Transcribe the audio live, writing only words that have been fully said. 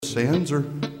sins, or...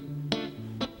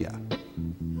 Yeah,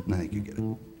 I think you get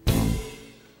it.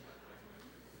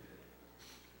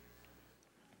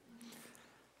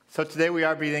 So today we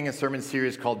are beginning a sermon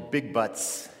series called Big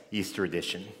Butts Easter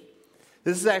Edition.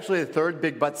 This is actually the third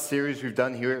Big Butts series we've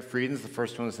done here at Freedoms. The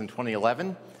first one was in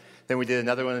 2011. Then we did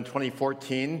another one in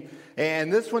 2014.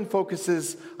 And this one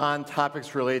focuses on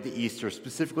topics related to Easter,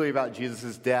 specifically about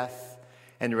Jesus' death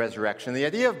and resurrection. The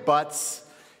idea of butts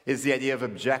is the idea of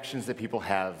objections that people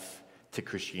have to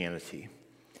Christianity.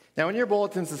 Now, in your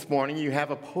bulletins this morning, you have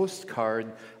a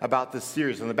postcard about this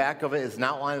series. On the back of it is an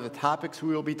outline of the topics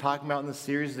we will be talking about in this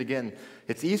series. Again,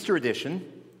 it's Easter edition,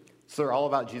 so they're all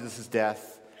about Jesus'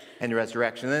 death and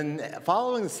resurrection. And then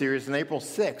following the series, on April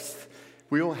 6th,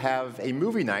 we will have a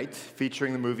movie night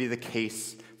featuring the movie The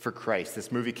Case for Christ.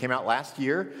 This movie came out last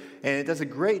year, and it does a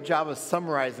great job of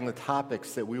summarizing the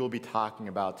topics that we will be talking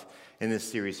about in this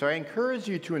series. So I encourage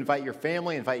you to invite your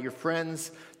family, invite your friends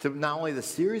to not only the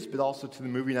series, but also to the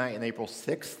movie night on April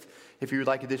 6th. If you would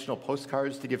like additional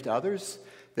postcards to give to others,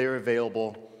 they are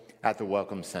available at the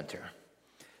Welcome Center.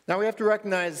 Now, we have to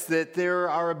recognize that there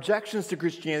are objections to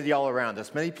Christianity all around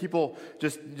us. Many people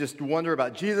just wonder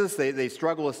about Jesus. They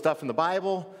struggle with stuff in the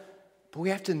Bible. But we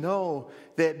have to know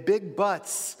that big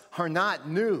butts are not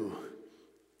new.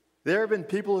 There have been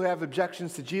people who have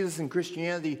objections to Jesus and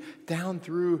Christianity down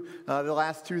through the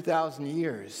last 2,000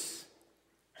 years.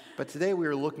 But today we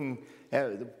are looking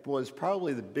at what was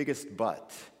probably the biggest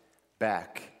butt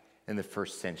back in the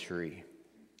first century,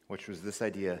 which was this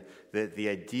idea that the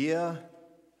idea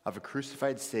of a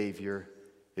crucified Savior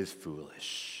is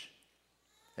foolish.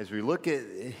 As we look at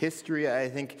history, I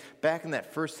think back in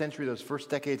that first century, those first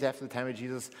decades after the time of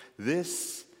Jesus,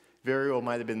 this very well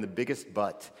might have been the biggest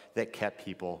butt that kept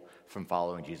people from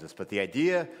following Jesus. But the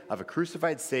idea of a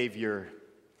crucified Savior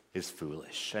is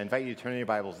foolish. I invite you to turn in your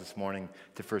Bibles this morning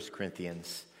to 1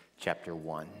 Corinthians chapter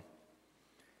 1.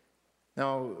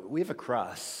 Now, we have a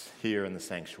cross here in the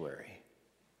sanctuary.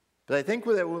 But I think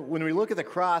when we look at the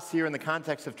cross here in the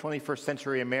context of 21st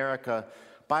century America,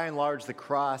 by and large, the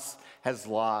cross has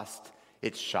lost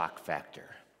its shock factor.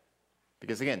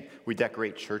 Because again, we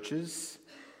decorate churches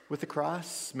with the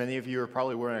cross. Many of you are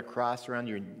probably wearing a cross around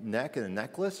your neck in a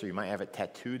necklace, or you might have it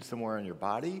tattooed somewhere on your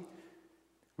body.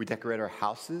 We decorate our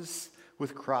houses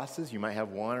with crosses. You might have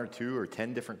 1 or 2 or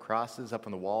 10 different crosses up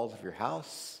on the walls of your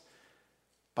house.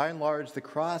 By and large, the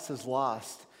cross has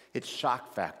lost its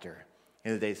shock factor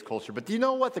in today's culture. But do you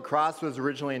know what the cross was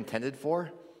originally intended for?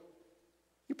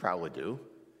 You probably do.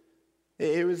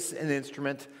 It was an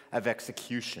instrument of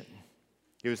execution.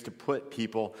 It was to put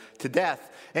people to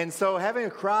death. And so having a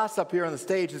cross up here on the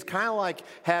stage is kind of like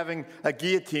having a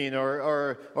guillotine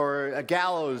or a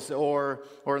gallows or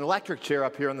an electric chair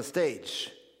up here on the stage.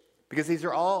 Because these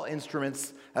are all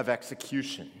instruments of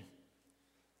execution.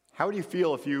 How would you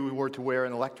feel if you were to wear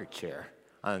an electric chair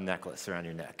on a necklace around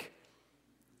your neck?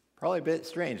 Probably a bit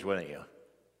strange, wouldn't you?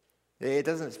 It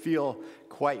doesn't feel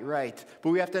quite right. But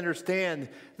we have to understand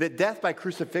that death by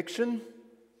crucifixion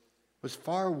was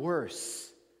far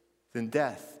worse than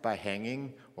death by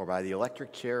hanging or by the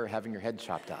electric chair or having your head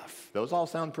chopped off. Those all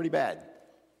sound pretty bad.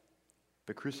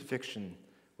 But crucifixion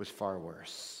was far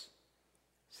worse.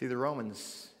 See, the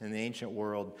Romans in the ancient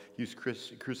world used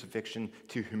crucifixion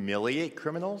to humiliate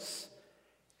criminals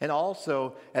and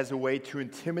also as a way to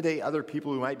intimidate other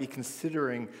people who might be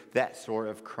considering that sort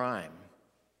of crime.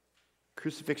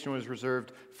 Crucifixion was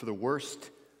reserved for the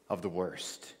worst of the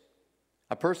worst.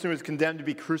 A person who was condemned to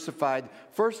be crucified,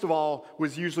 first of all,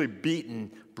 was usually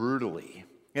beaten brutally.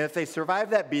 And if they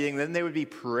survived that beating, then they would be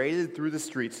paraded through the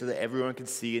streets so that everyone could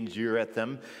see and jeer at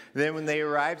them. And then when they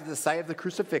arrived at the site of the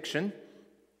crucifixion,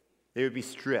 they would be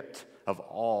stripped of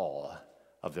all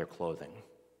of their clothing.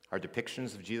 Our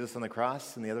depictions of Jesus on the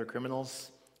cross and the other criminals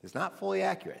is not fully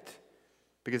accurate,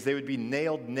 because they would be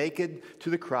nailed naked to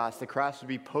the cross. The cross would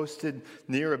be posted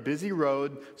near a busy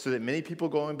road so that many people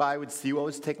going by would see what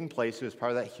was taking place. It was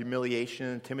part of that humiliation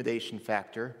and intimidation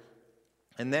factor.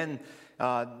 And then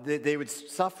they would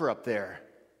suffer up there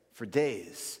for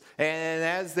days. And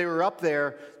as they were up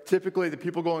there, typically the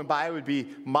people going by would be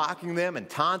mocking them and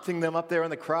taunting them up there on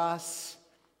the cross.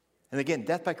 And again,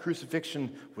 death by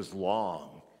crucifixion was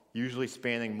long, usually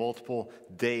spanning multiple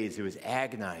days. It was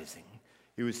agonizing.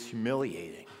 It was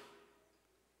humiliating.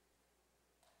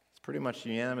 It's pretty much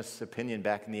unanimous opinion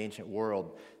back in the ancient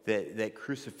world that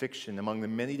crucifixion, among the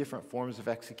many different forms of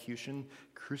execution,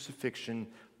 crucifixion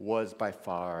was by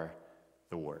far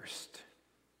the worst.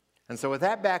 And so with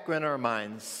that background in our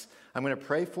minds, I'm going to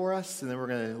pray for us, and then we're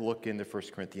going to look into 1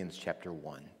 Corinthians chapter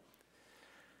 1.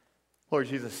 Lord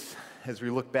Jesus, as we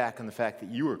look back on the fact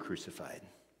that you were crucified,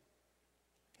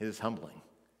 it is humbling.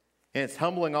 And it's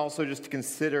humbling also just to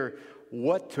consider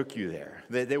what took you there.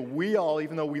 That we all,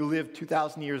 even though we live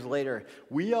 2,000 years later,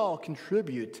 we all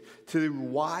contribute to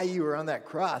why you were on that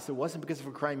cross. It wasn't because of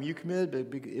a crime you committed,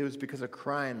 but it was because of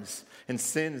crimes and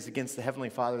sins against the Heavenly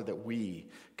Father that we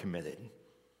committed.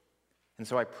 And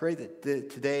so I pray that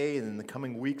today and in the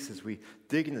coming weeks, as we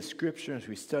dig into Scripture, as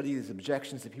we study these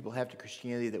objections that people have to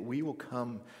Christianity, that we will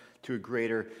come to a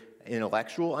greater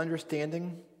intellectual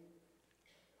understanding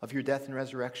of your death and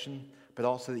resurrection, but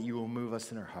also that you will move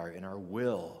us in our heart and our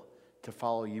will to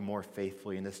follow you more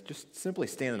faithfully and just simply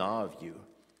stand in awe of you,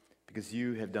 because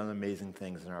you have done amazing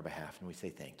things on our behalf, and we say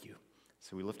thank you.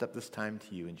 So we lift up this time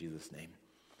to you in Jesus' name.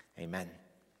 Amen.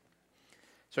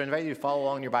 So I invite you to follow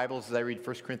along in your Bibles as I read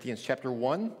 1 Corinthians chapter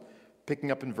 1,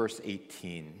 picking up in verse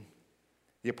 18.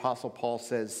 The Apostle Paul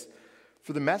says,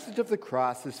 "For the message of the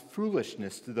cross is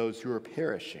foolishness to those who are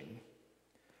perishing,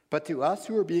 but to us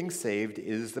who are being saved it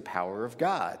is the power of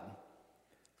God.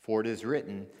 For it is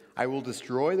written, I will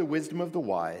destroy the wisdom of the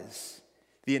wise.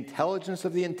 The intelligence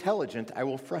of the intelligent I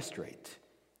will frustrate.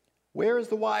 Where is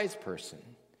the wise person?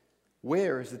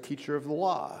 Where is the teacher of the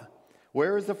law?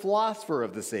 Where is the philosopher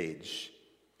of this age?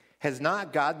 Has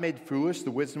not God made foolish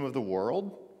the wisdom of the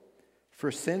world?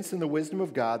 For since in the wisdom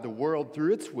of God the world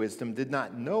through its wisdom did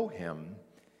not know him,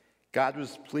 God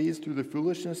was pleased through the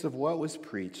foolishness of what was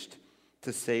preached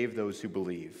to save those who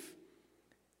believe.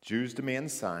 Jews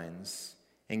demand signs,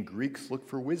 and Greeks look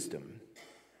for wisdom.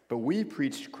 But we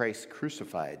preached Christ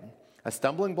crucified, a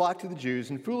stumbling block to the Jews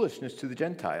and foolishness to the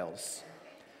Gentiles.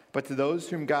 But to those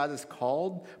whom God has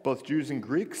called, both Jews and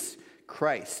Greeks,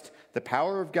 Christ, the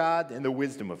power of God and the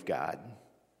wisdom of God.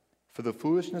 For the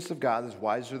foolishness of God is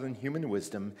wiser than human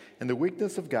wisdom, and the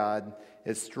weakness of God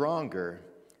is stronger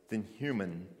than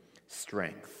human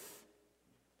strength."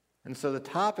 And so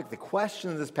the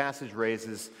question that this passage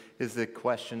raises is the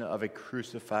question of a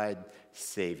crucified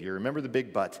Savior. Remember the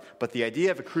big but the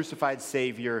idea of a crucified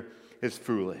Savior is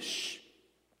foolish.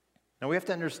 Now we have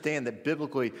to understand that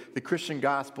biblically the Christian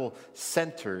gospel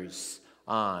centers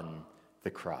on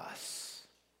the cross.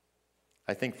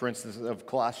 I think, for instance, of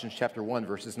Colossians chapter 1,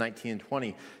 verses 19 and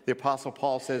 20, the Apostle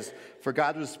Paul says, "For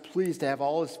God was pleased to have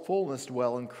all his fullness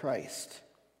dwell in Christ,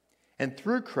 and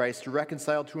through Christ to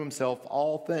reconcile to himself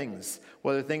all things,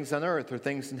 whether things on earth or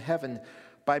things in heaven,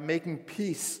 by making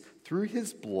peace through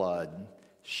his blood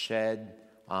shed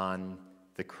on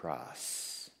the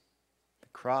cross." The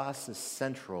cross is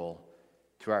central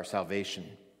to our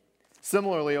salvation.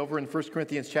 Similarly, over in 1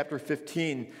 Corinthians chapter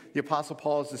 15, the Apostle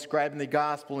Paul is describing the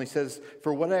gospel, and he says,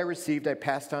 "For what I received I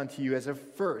passed on to you as of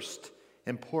first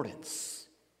importance,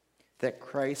 that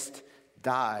Christ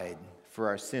died for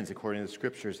our sins according to the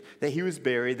Scriptures, that he was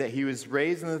buried, that he was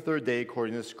raised on the third day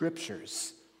according to the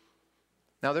Scriptures."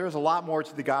 Now, there is a lot more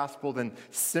to the gospel than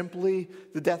simply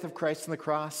the death of Christ on the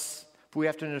cross, but we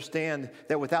have to understand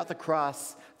that without the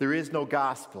cross, there is no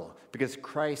gospel, because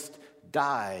Christ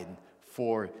died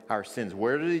for our sins.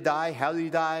 Where did he die? How did he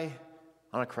die?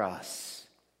 On a cross,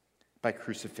 by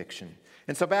crucifixion.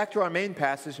 And so back to our main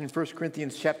passage in 1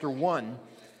 Corinthians chapter 1,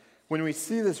 when we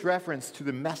see this reference to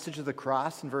the message of the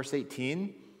cross in verse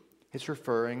 18, it's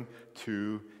referring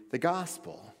to the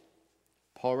gospel.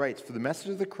 Paul writes, "For the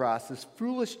message of the cross is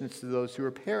foolishness to those who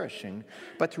are perishing,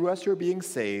 but to us who are being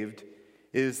saved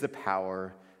it is the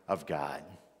power of God."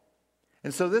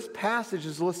 And so this passage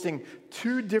is listing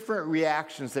two different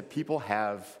reactions that people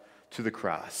have to the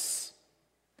cross.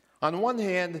 On one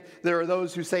hand, there are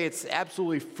those who say it's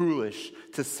absolutely foolish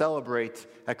to celebrate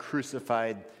a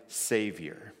crucified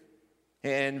Savior.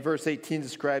 And verse 18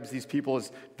 describes these people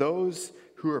as those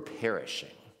who are perishing.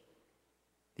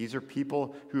 These are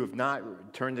people who have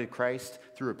not turned to Christ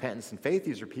through repentance and faith.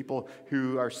 These are people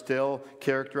who are still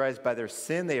characterized by their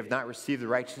sin. They have not received the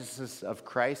righteousness of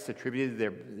Christ attributed to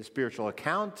their spiritual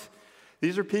account.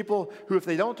 These are people who, if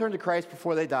they don't turn to Christ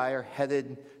before they die, are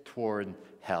headed toward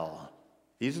hell.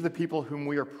 These are the people whom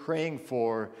we are praying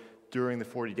for during the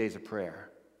 40 days of prayer.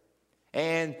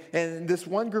 And this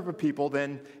one group of people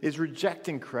then is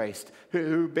rejecting Christ,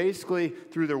 who basically,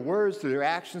 through their words, through their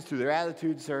actions, through their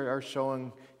attitudes, are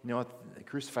showing, the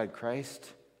crucified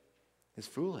Christ is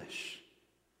foolish.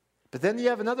 But then you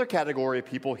have another category of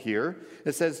people here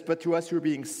that says, "But to us who are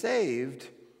being saved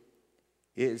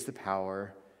is the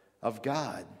power of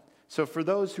God." So for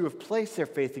those who have placed their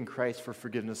faith in Christ for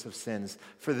forgiveness of sins,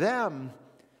 for them,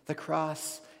 the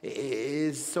cross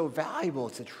is so valuable.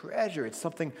 It's a treasure. It's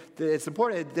something that's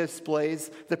important. It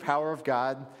displays the power of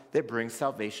God that brings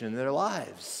salvation in their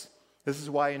lives. This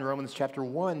is why in Romans chapter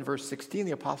 1, verse 16,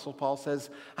 the Apostle Paul says,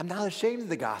 "I'm not ashamed of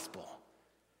the gospel,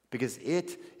 because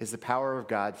it is the power of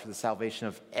God for the salvation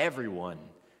of everyone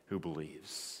who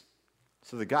believes."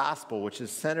 So the gospel, which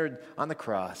is centered on the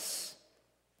cross,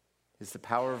 is the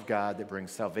power of God that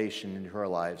brings salvation into our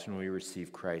lives when we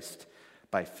receive Christ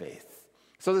by faith.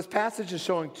 So this passage is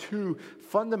showing two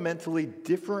fundamentally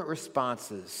different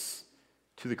responses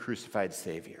to the crucified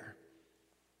Savior.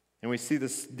 And we see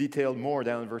this detailed more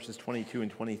down in verses 22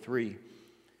 and 23.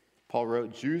 Paul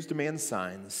wrote, "Jews demand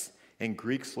signs, and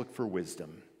Greeks look for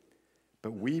wisdom.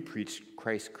 But we preach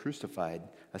Christ crucified,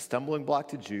 a stumbling block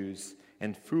to Jews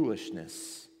and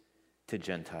foolishness to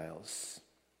Gentiles."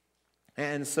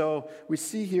 And so we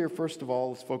see here, first of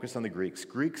all, let's focus on the Greeks.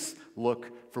 Greeks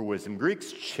look for wisdom.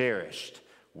 Greeks cherished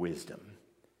wisdom.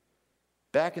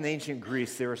 Back in ancient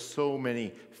Greece, there were so many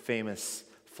famous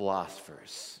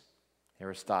philosophers.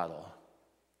 Aristotle,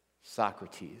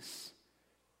 Socrates,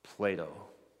 Plato,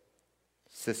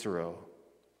 Cicero,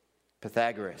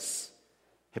 Pythagoras,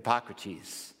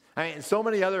 Hippocrates. And so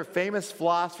many other famous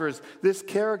philosophers. This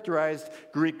characterized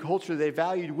Greek culture. They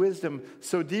valued wisdom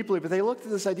so deeply, but they looked at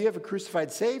this idea of a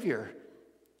crucified Savior.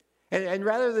 And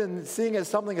rather than seeing it as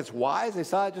something that's wise, they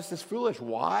saw it just as foolish.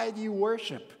 Why do you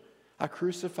worship a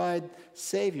crucified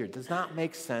Savior? It does not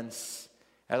make sense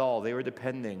at all. They were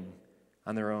depending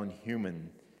on their own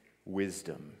human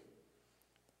wisdom.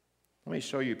 Let me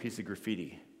show you a piece of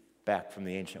graffiti back from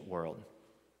the ancient world.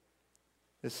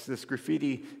 This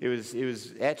graffiti, it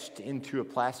was etched into a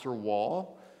plaster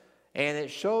wall, and it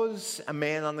shows a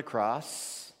man on the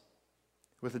cross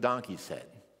with a donkey's head.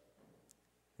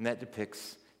 And that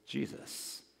depicts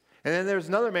Jesus. And then there's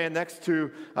another man next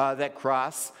to that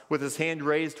cross with his hand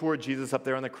raised toward Jesus up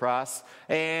there on the cross.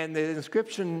 And the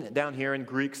inscription down here in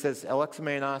Greek says,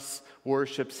 "Alexamenos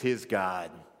worships his God."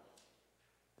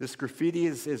 This graffiti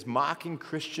is mocking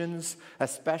Christians,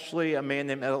 especially a man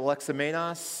named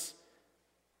Alexamenos,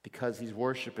 because he's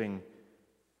worshiping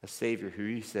a Savior who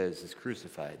he says is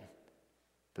crucified,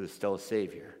 but is still a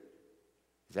Savior.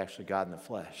 He's actually God in the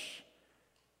flesh.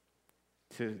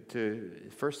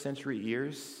 To first century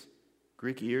ears,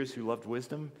 Greek ears who loved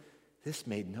wisdom, this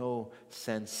made no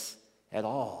sense at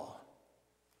all.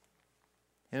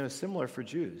 And it was similar for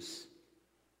Jews.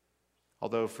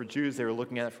 Although for Jews, they were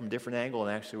looking at it from a different angle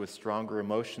and actually with stronger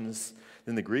emotions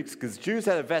than the Greeks, because Jews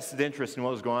had a vested interest in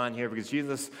what was going on here, because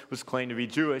Jesus was claimed to be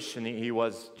Jewish, and he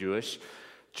was Jewish.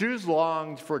 Jews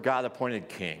longed for a God-appointed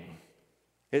king.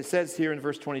 It says here in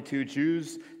verse 22,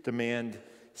 Jews demand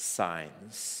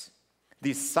signs.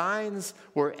 These signs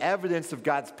were evidence of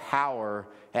God's power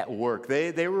at work.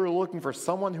 They were looking for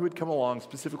someone who would come along,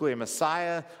 specifically a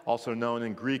Messiah, also known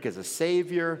in Greek as a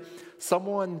Savior,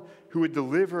 someone who would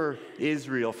deliver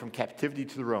Israel from captivity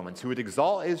to the Romans, who would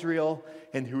exalt Israel,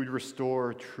 and who would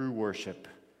restore true worship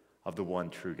of the one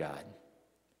true God.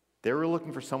 They were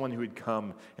looking for someone who would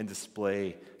come and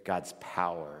display God's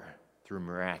power through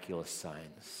miraculous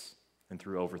signs and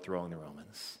through overthrowing the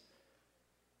Romans.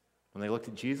 When they looked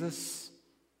at Jesus,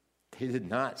 they did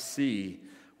not see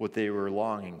what they were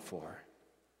longing for.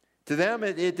 To them,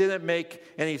 it didn't make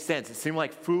any sense. It seemed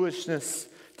like foolishness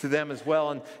to them as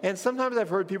well. And sometimes I've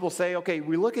heard people say, okay,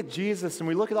 we look at Jesus and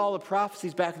we look at all the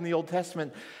prophecies back in the Old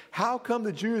Testament. How come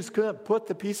the Jews couldn't put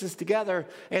the pieces together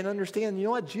and understand, you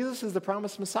know what, Jesus is the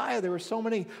promised Messiah. There were so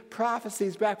many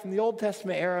prophecies back from the Old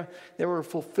Testament era that were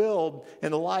fulfilled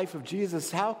in the life of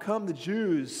Jesus. How come the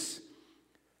Jews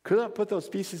couldn't put those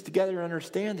pieces together and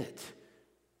understand it?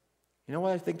 You know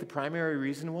what I think the primary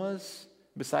reason was,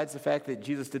 besides the fact that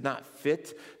Jesus did not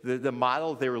fit the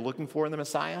model they were looking for in the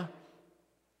Messiah?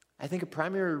 I think a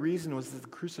primary reason was that the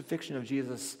crucifixion of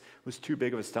Jesus was too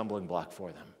big of a stumbling block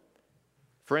for them.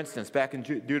 For instance, back in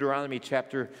Deuteronomy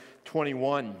chapter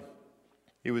 21,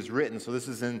 it was written, so this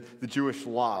is in the Jewish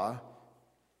law.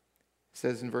 It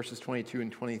says in verses 22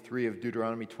 and 23 of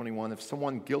Deuteronomy 21, if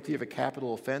someone guilty of a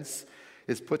capital offense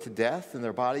is put to death and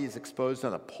their body is exposed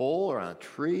on a pole or on a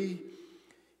tree,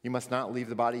 you must not leave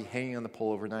the body hanging on the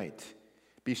pole overnight.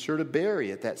 Be sure to bury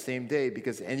it that same day,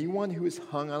 because anyone who is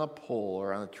hung on a pole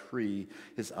or on a tree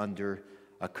is under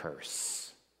a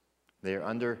curse. They are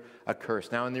under a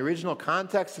curse. Now, in the original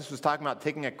context, this was talking about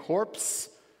taking a corpse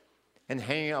and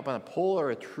hanging it up on a pole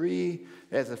or a tree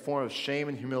as a form of shame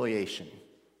and humiliation.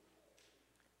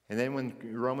 And then when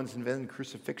Romans invented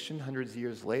crucifixion hundreds of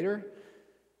years later,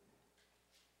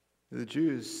 the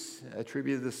Jews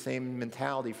attributed the same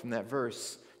mentality from that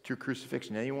verse to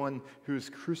crucifixion. Anyone who's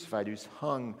crucified, who's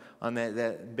hung on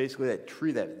that basically that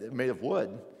tree that made of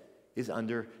wood, is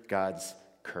under God's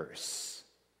curse.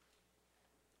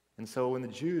 And so when the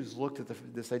Jews looked at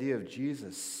this idea of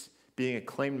Jesus being a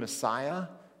claimed Messiah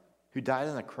who died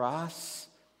on the cross,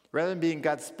 rather than being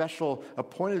God's special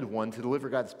appointed one to deliver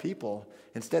God's people,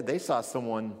 instead they saw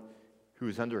someone who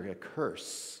was under a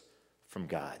curse from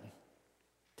God.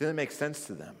 Didn't make sense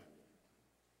to them.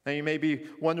 Now you may be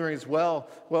wondering as well,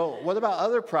 what about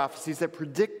other prophecies that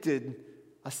predicted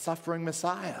a suffering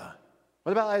Messiah?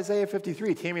 What about Isaiah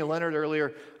 53? Tammy Leonard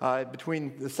earlier,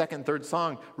 between the second and third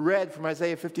song, read from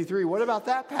Isaiah 53. What about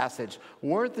that passage?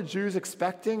 Weren't the Jews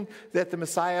expecting that the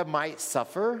Messiah might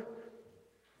suffer?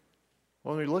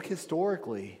 When we look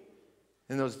historically,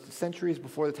 in those centuries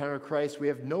before the time of Christ, we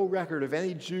have no record of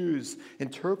any Jews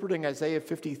interpreting Isaiah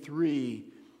 53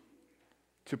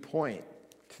 to point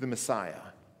to the Messiah.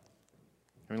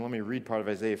 Let me read part of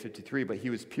Isaiah 53. But he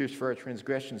was pierced for our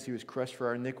transgressions, he was crushed for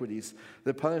our iniquities.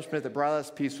 The punishment that brought us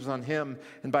peace was on him,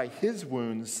 and by his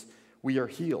wounds we are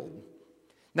healed.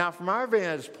 Now, from our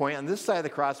vantage point on this side of the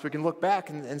cross, we can look back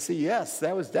and see, yes,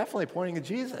 that was definitely pointing to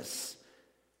Jesus.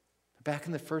 Back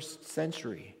in the first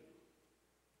century,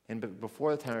 and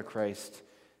before the time of Christ,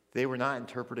 they were not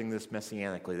interpreting this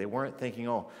messianically. They weren't thinking,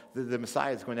 the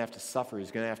Messiah is going to have to suffer, he's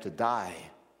going to have to die.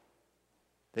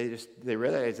 They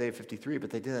read Isaiah 53, but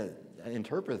they didn't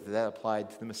interpret that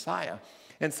applied to the Messiah.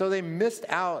 And so they missed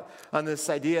out on this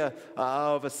idea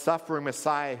of a suffering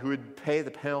Messiah who would pay the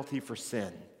penalty for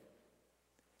sin.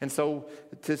 And so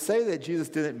to say that Jesus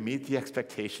didn't meet the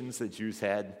expectations that Jews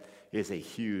had is a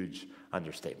huge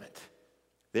understatement.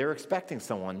 They were expecting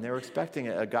someone, they were expecting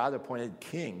a God-appointed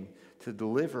king to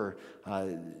deliver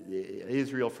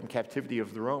Israel from captivity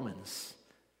of the Romans.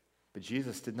 But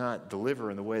Jesus did not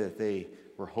deliver in the way that they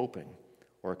were hoping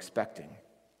or expecting.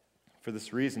 For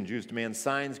this reason, Jews demand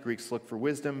signs, Greeks look for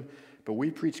wisdom, but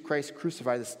we preach Christ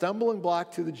crucified, a stumbling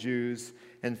block to the Jews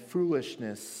and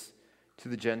foolishness to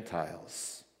the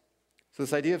Gentiles. So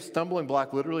this idea of stumbling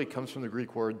block literally comes from the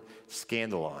Greek word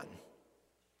scandalon.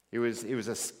 It was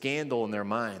a scandal in their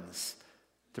minds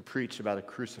to preach about a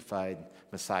crucified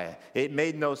Messiah. It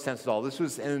made no sense at all. This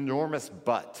was an enormous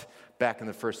but back in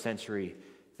the first century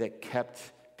that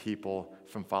kept people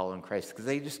from following Christ because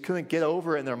they just couldn't get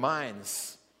over it in their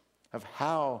minds of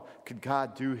how could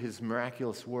God do his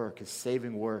miraculous work, his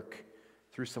saving work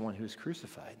through someone who's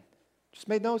crucified. It just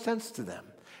made no sense to them.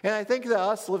 And I think that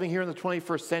us living here in the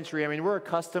 21st century, we're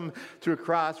accustomed to a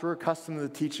cross, we're accustomed to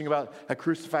the teaching about a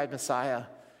crucified Messiah.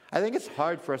 I think it's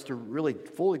hard for us to really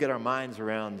fully get our minds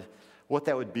around what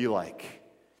that would be like,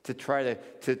 to try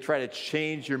to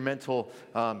change your mental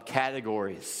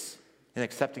categories in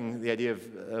accepting the idea of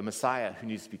a Messiah who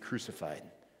needs to be crucified.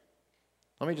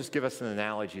 Let me just give us an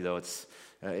analogy, though.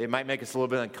 It might make us a little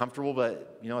bit uncomfortable,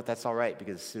 but you know what? That's all right,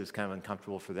 because it was kind of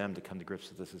uncomfortable for them to come to grips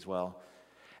with this as well.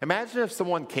 Imagine if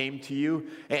someone came to you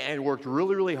and worked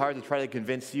really, really hard to try to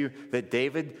convince you that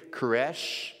David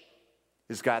Koresh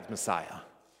is God's Messiah,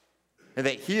 and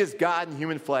that he is God in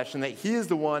human flesh, and that he is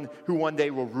the one who one day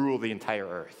will rule the entire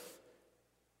earth.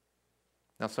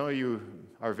 Now, some of you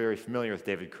are very familiar with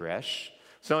David Koresh.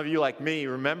 Some of you, like me,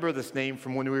 remember this name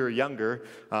from when we were younger,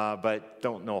 but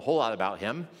don't know a whole lot about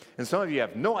him. And some of you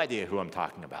have no idea who I'm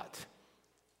talking about.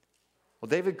 Well,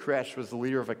 David Koresh was the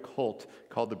leader of a cult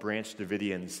called the Branch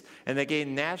Davidians, and they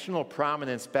gained national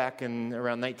prominence back in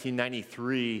around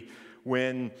 1993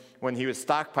 when he was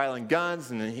stockpiling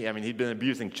guns, and he'd been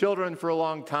abusing children for a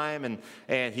long time,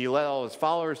 and he led all his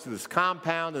followers to this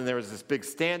compound, and there was this big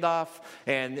standoff,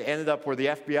 and ended up where the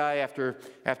FBI,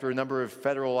 after a number of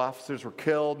federal officers were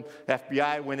killed, the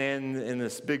FBI went in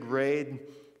this big raid.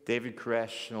 David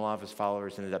Koresh and a lot of his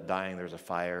followers ended up dying. There was a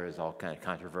fire. It was all kind of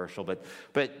controversial,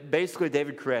 but basically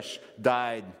David Koresh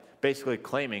died basically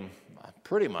claiming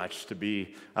pretty much to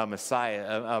be a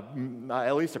Messiah,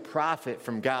 at least a prophet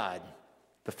from God,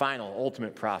 the final,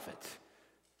 ultimate prophet.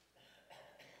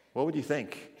 What would you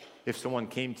think if someone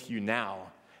came to you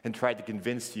now and tried to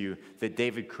convince you that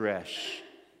David Koresh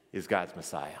is God's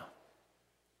Messiah?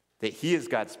 That he is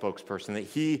God's spokesperson, that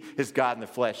he is God in the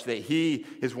flesh, that he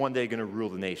is one day going to rule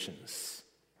the nations?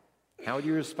 How would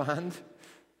you respond?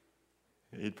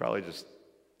 You'd probably just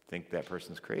think that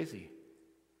person's crazy.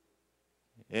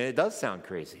 And it does sound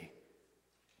crazy.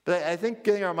 But I think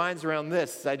getting our minds around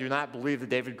this, I do not believe that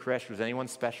David Koresh was anyone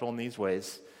special in these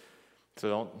ways.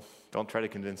 So don't try to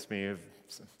convince me of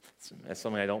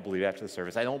something I don't believe after the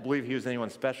service. I don't believe he was anyone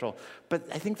special. But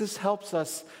I think this helps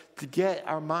us to get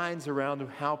our minds around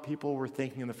how people were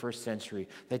thinking in the first century.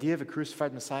 The idea of a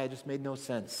crucified Messiah just made no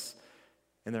sense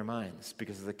in their minds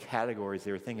because of the categories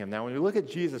they were thinking of. Now, when we look at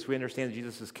Jesus, we understand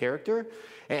Jesus' character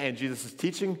and Jesus'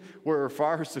 teaching were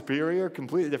far superior,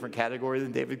 completely different category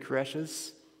than David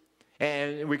Koresh's.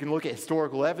 And we can look at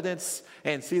historical evidence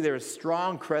and see there is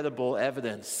strong, credible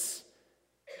evidence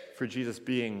for Jesus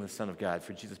being the Son of God,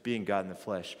 for Jesus being God in the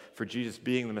flesh, for Jesus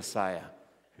being the Messiah,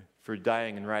 for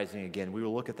dying and rising again. We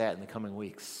will look at that in the coming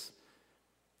weeks.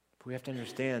 But we have to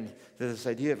understand that this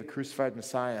idea of a crucified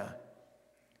Messiah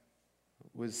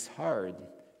was hard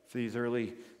for these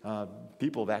early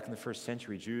people back in the first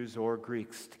century, Jews or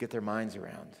Greeks, to get their minds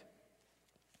around.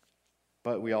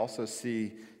 But we also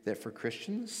see that for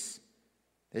Christians,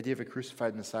 the idea of a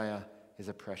crucified Messiah is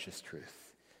a precious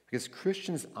truth. Because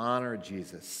Christians honor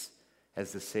Jesus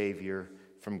as the Savior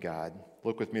from God.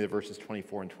 Look with me to verses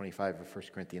 24 and 25 of 1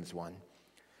 Corinthians 1.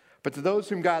 But to those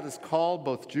whom God has called,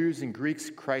 both Jews and Greeks,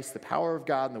 Christ, the power of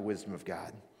God and the wisdom of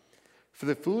God. For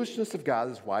the foolishness of God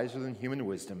is wiser than human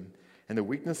wisdom, and the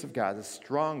weakness of God is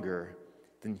stronger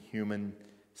than human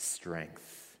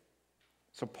strength.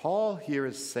 So Paul here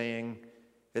is saying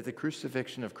that the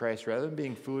crucifixion of Christ, rather than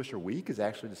being foolish or weak, is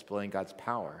actually displaying God's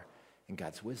power and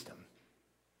God's wisdom.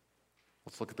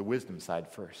 Let's look at the wisdom side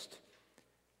first.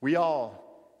 We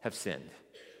all have sinned.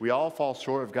 We all fall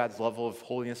short of God's level of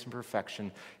holiness and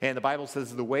perfection. And the Bible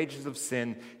says the wages of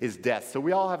sin is death. So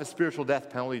we all have a spiritual death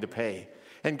penalty to pay.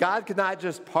 And God could not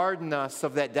just pardon us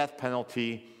of that death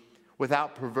penalty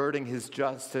without perverting his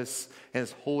justice and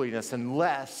his holiness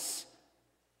unless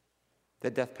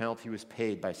that death penalty was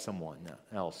paid by someone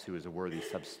else who is a worthy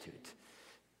substitute.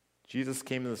 Jesus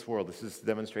came to this world. This is the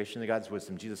demonstration of God's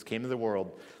wisdom. Jesus came to the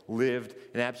world, lived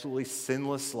an absolutely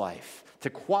sinless life to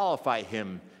qualify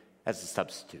him as a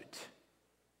substitute.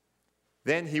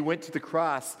 Then he went to the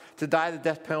cross to die the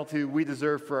death penalty we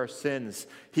deserve for our sins.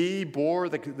 He bore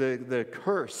the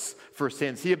curse for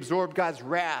sins. He absorbed God's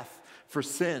wrath for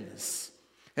sins.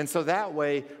 And so that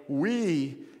way,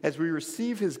 we, as we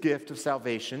receive his gift of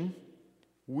salvation,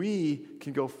 we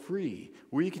can go free.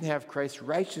 We can have Christ's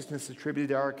righteousness attributed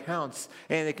to our accounts,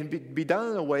 and it can be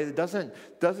done in a way that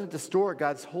doesn't distort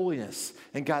God's holiness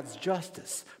and God's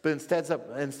justice, but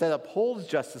instead upholds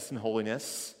justice and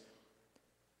holiness,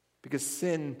 because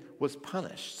sin was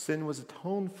punished. Sin was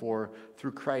atoned for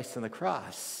through Christ on the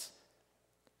cross.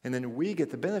 And then we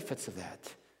get the benefits of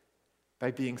that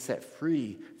by being set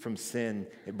free from sin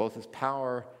in both its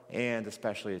power and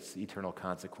especially its eternal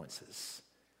consequences.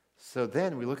 So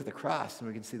then we look at the cross and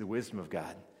we can see the wisdom of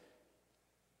God.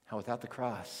 How without the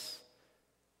cross,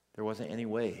 there wasn't any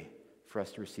way for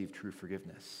us to receive true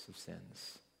forgiveness of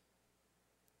sins.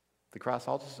 The cross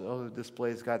also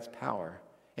displays God's power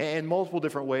in multiple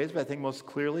different ways, but I think most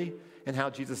clearly in how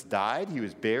Jesus died. He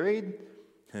was buried, and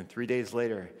then 3 days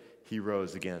later, he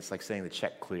rose again. It's like saying the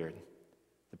check cleared.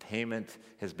 The payment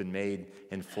has been made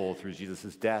in full through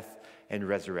Jesus' death and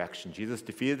resurrection. Jesus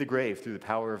defeated the grave through the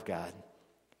power of God,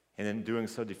 and in doing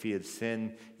so defeated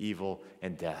sin, evil,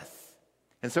 and death.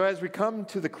 And so as we come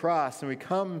to the cross and we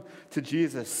come to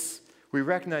Jesus, we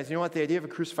recognize, the idea of a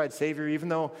crucified Savior, even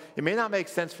though it may not make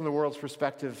sense from the world's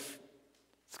perspective,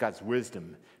 it's God's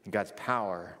wisdom and God's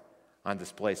power on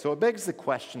display. So it begs the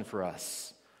question for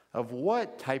us of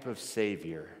what type of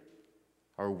Savior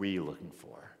are we looking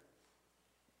for?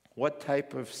 What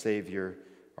type of Savior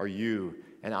are you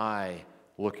and I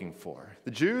looking for?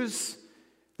 The Jews,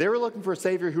 they were looking for a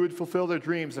Savior who would fulfill their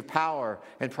dreams of power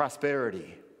and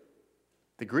prosperity.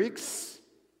 The Greeks,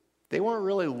 they weren't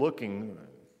really looking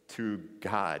to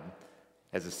God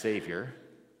as a Savior.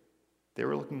 They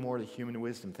were looking more to human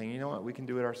wisdom, thinking, you know what, we can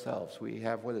do it ourselves. We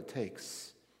have what it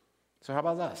takes. So how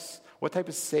about us? What type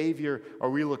of Savior are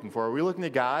we looking for? Are we looking to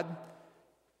God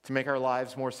to make our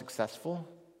lives more successful?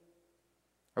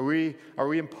 Are we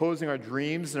imposing our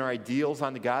dreams and our ideals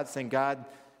onto God, saying, God,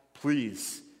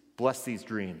 please bless these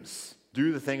dreams.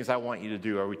 Do the things I want you to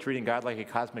do. Are we treating God like a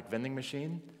cosmic vending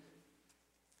machine?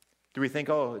 Do we think,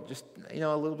 just, a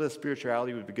little bit of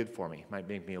spirituality would be good for me. Might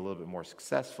make me a little bit more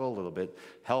successful, a little bit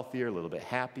healthier, a little bit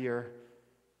happier.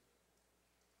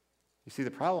 You see,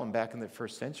 the problem back in the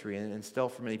first century, and still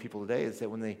for many people today, is that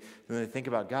when they think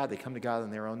about God, they come to God on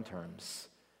their own terms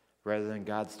rather than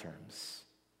God's terms.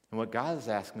 And what God is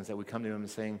asking is that we come to him and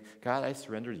saying, God, I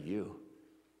surrender to you.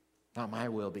 Not my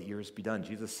will, but yours be done.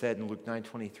 Jesus said in Luke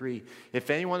 9:23, if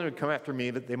anyone would come after me,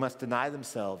 that they must deny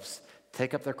themselves,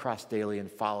 take up their cross daily,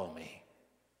 and follow me.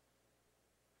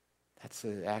 That's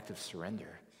an act of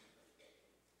surrender.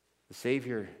 The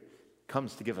Savior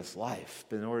comes to give us life,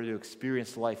 but in order to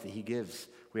experience the life that he gives,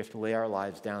 we have to lay our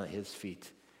lives down at his feet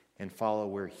and follow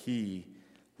where he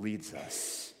leads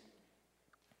us.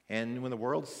 And when the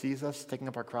world sees us taking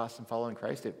up our cross and following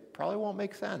Christ, it probably won't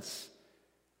make sense.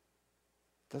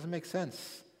 It doesn't make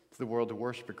sense to the world to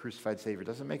worship a crucified Savior. It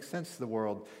doesn't make sense to the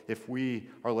world if we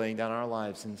are laying down our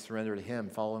lives and surrender to him,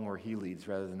 following where he leads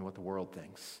rather than what the world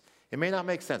thinks. It may not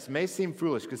make sense. It may seem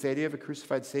foolish because the idea of a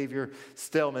crucified Savior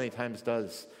still many times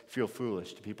does feel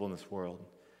foolish to people in this world.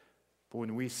 But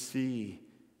when we see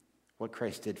what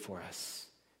Christ did for us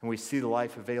and we see the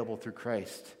life available through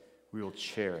Christ, we will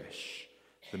cherish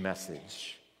the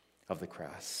message of the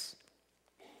cross.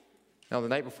 Now, the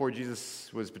night before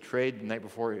Jesus was betrayed, the night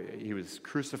before he was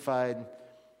crucified,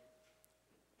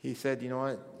 he said, you know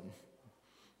what?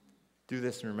 Do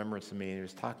this in remembrance of me. And he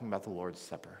was talking about the Lord's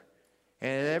Supper.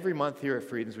 And every month here at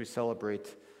Friedens, we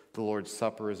celebrate the Lord's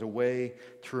Supper as a way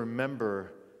to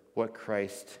remember what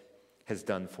Christ has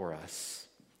done for us.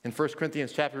 In 1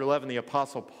 Corinthians chapter 11, the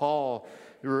Apostle Paul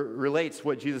relates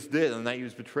what Jesus did on the night he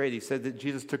was betrayed. He said that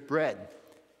Jesus took bread,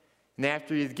 and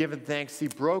after he had given thanks, he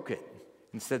broke it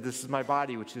and said, "This is my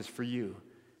body, which is for you.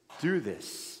 Do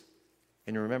this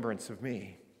in remembrance of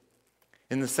me."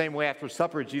 In the same way, after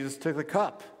supper, Jesus took the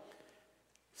cup,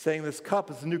 saying, "This cup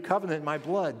is the new covenant in my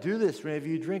blood. Do this whenever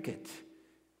you drink it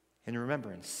in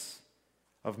remembrance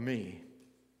of me."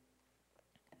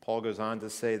 Paul goes on to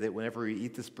say that whenever we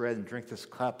eat this bread and drink this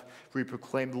cup, we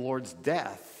proclaim the Lord's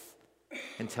death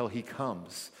until he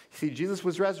comes. See, Jesus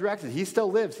was resurrected. He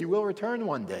still lives. He will return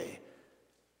one day.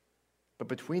 But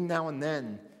between now and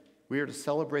then, we are to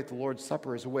celebrate the Lord's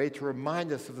Supper as a way to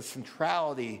remind us of the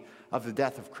centrality of the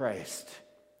death of Christ.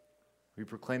 We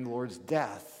proclaim the Lord's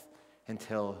death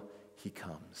until he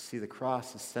comes. See, the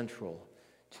cross is central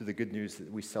to the good news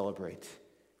that we celebrate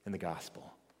in the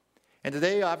gospel. And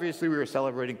today, obviously, we are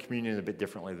celebrating communion a bit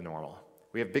differently than normal.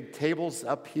 We have big tables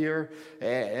up here,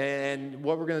 and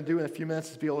what we're going to do in a few minutes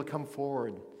is be able to come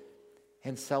forward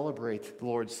and celebrate the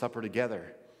Lord's Supper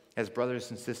together as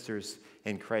brothers and sisters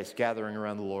in Christ gathering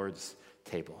around the Lord's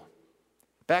table.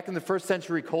 Back in the first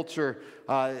century culture,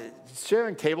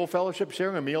 sharing table fellowship,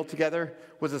 sharing a meal together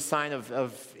was a sign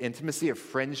of intimacy, of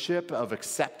friendship, of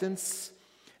acceptance.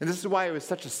 And this is why it was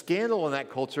such a scandal in that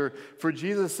culture for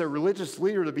Jesus, a religious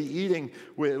leader, to be eating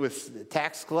with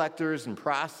tax collectors and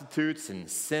prostitutes and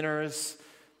sinners.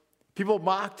 People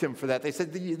mocked him for that. They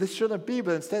said, this shouldn't be,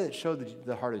 but instead it showed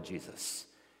the heart of Jesus,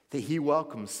 that he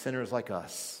welcomes sinners like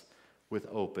us with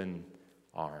open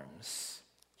arms.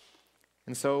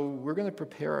 And so we're going to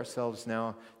prepare ourselves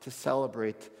now to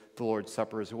celebrate the Lord's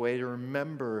Supper as a way to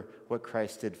remember what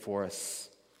Christ did for us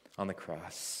on the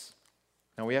cross.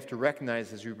 Now, we have to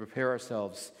recognize as we prepare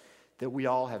ourselves that we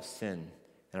all have sin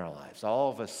in our lives. All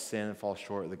of us sin and fall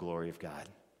short of the glory of God.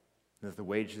 And that the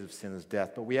wages of sin is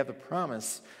death. But we have the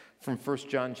promise from 1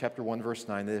 John chapter 1, verse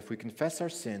 9, that if we confess our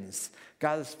sins,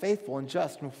 God is faithful and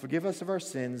just and will forgive us of our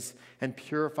sins and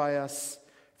purify us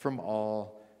from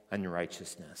all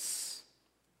unrighteousness.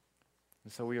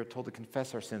 And so we are told to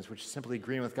confess our sins, which is simply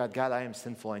agreeing with God, God, I am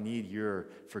sinful, I need your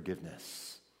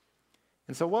forgiveness.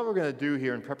 And so what we're going to do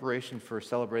here in preparation for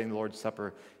celebrating the Lord's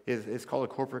Supper is called a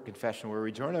corporate confession, where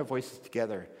we join our voices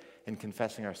together in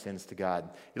confessing our sins to God.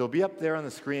 It'll be up there on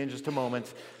the screen in just a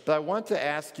moment, but I want to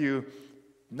ask you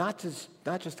not just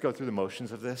to go through the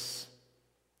motions of this.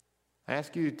 I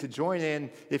ask you to join in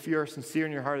if you're sincere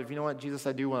in your heart, if you know what, Jesus,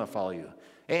 I do want to follow you.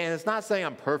 And it's not saying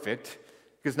I'm perfect,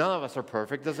 because none of us are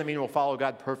perfect. It doesn't mean we'll follow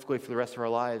God perfectly for the rest of our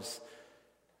lives.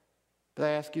 But I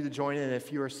ask you to join in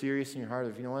if you are serious in your heart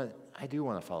of, you know what, I do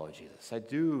want to follow Jesus. I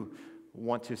do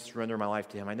want to surrender my life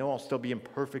to him. I know I'll still be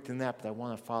imperfect in that, but I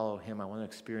want to follow him. I want to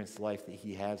experience the life that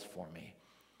he has for me.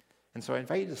 And so I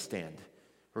invite you to stand.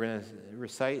 We're going to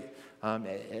recite,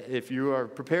 if you are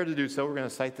prepared to do so, we're going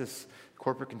to cite this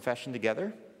corporate confession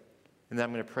together. And then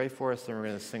I'm going to pray for us, and we're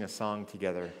going to sing a song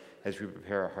together as we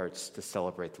prepare our hearts to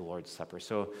celebrate the Lord's Supper.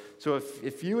 So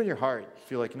if you in your heart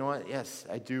feel like, you know what, yes,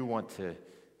 I do want to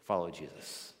follow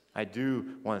Jesus. I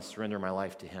do want to surrender my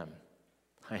life to him.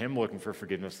 I am looking for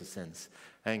forgiveness of sins.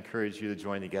 I encourage you to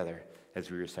join together as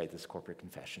we recite this corporate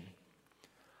confession.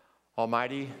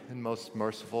 Almighty and most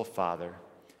merciful Father,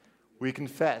 we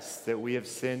confess that we have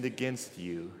sinned against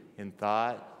you in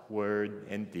thought, word,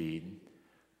 and deed,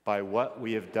 by what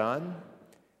we have done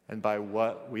and by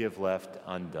what we have left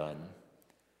undone.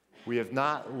 We have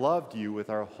not loved you with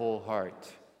our whole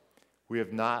heart. We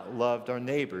have not loved our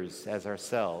neighbors as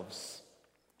ourselves.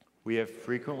 We have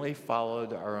frequently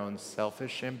followed our own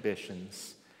selfish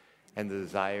ambitions and the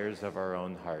desires of our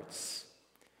own hearts.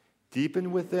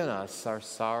 Deepen within us our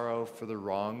sorrow for the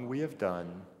wrong we have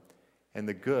done and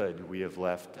the good we have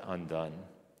left undone.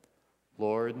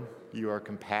 Lord, you are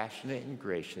compassionate and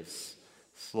gracious,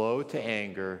 slow to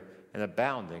anger and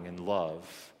abounding in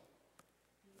love.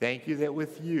 Thank you that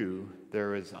with you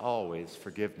there is always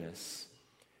forgiveness.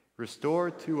 Restore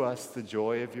to us the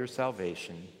joy of your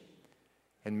salvation,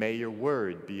 and may your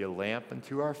word be a lamp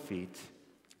unto our feet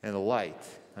and a light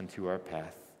unto our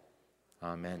path.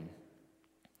 Amen.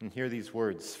 And hear these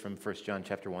words from 1 John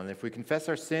chapter 1. If we confess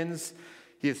our sins,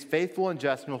 he is faithful and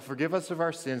just and will forgive us of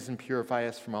our sins and purify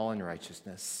us from all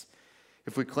unrighteousness.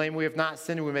 If we claim we have not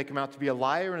sinned, we make him out to be a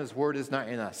liar, and his word is not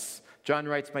in us. John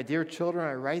writes, my dear children,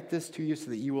 I write this to you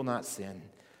so that you will not sin.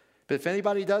 But if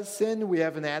anybody does sin, we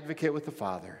have an advocate with the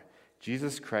Father,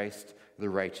 Jesus Christ, the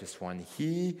righteous one.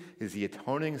 He is the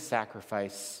atoning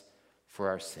sacrifice for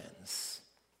our sins.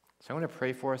 So I want to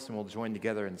pray for us, and we'll join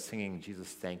together in singing Jesus,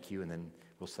 thank you, and then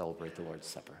we'll celebrate the Lord's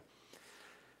Supper.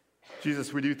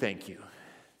 Jesus, we do thank you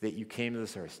that you came to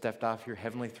this earth, stepped off your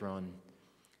heavenly throne.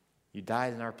 You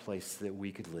died in our place so that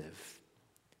we could live.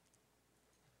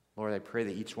 Lord, I pray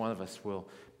that each one of us will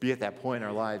be at that point in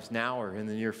our lives now or in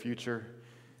the near future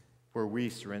where we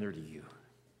surrender to you,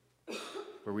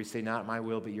 where we say, not my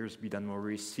will, but yours be done, where we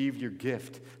receive your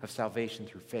gift of salvation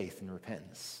through faith and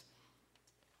repentance.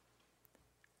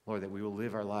 Lord, that we will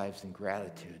live our lives in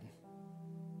gratitude.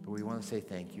 But we want to say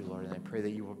thank you, Lord, and I pray that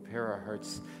you will prepare our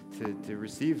hearts to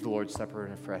receive the Lord's Supper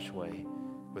in a fresh way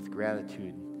with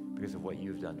gratitude because of what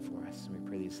you've done for us. And we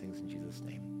pray these things in Jesus'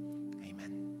 name.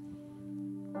 Amen.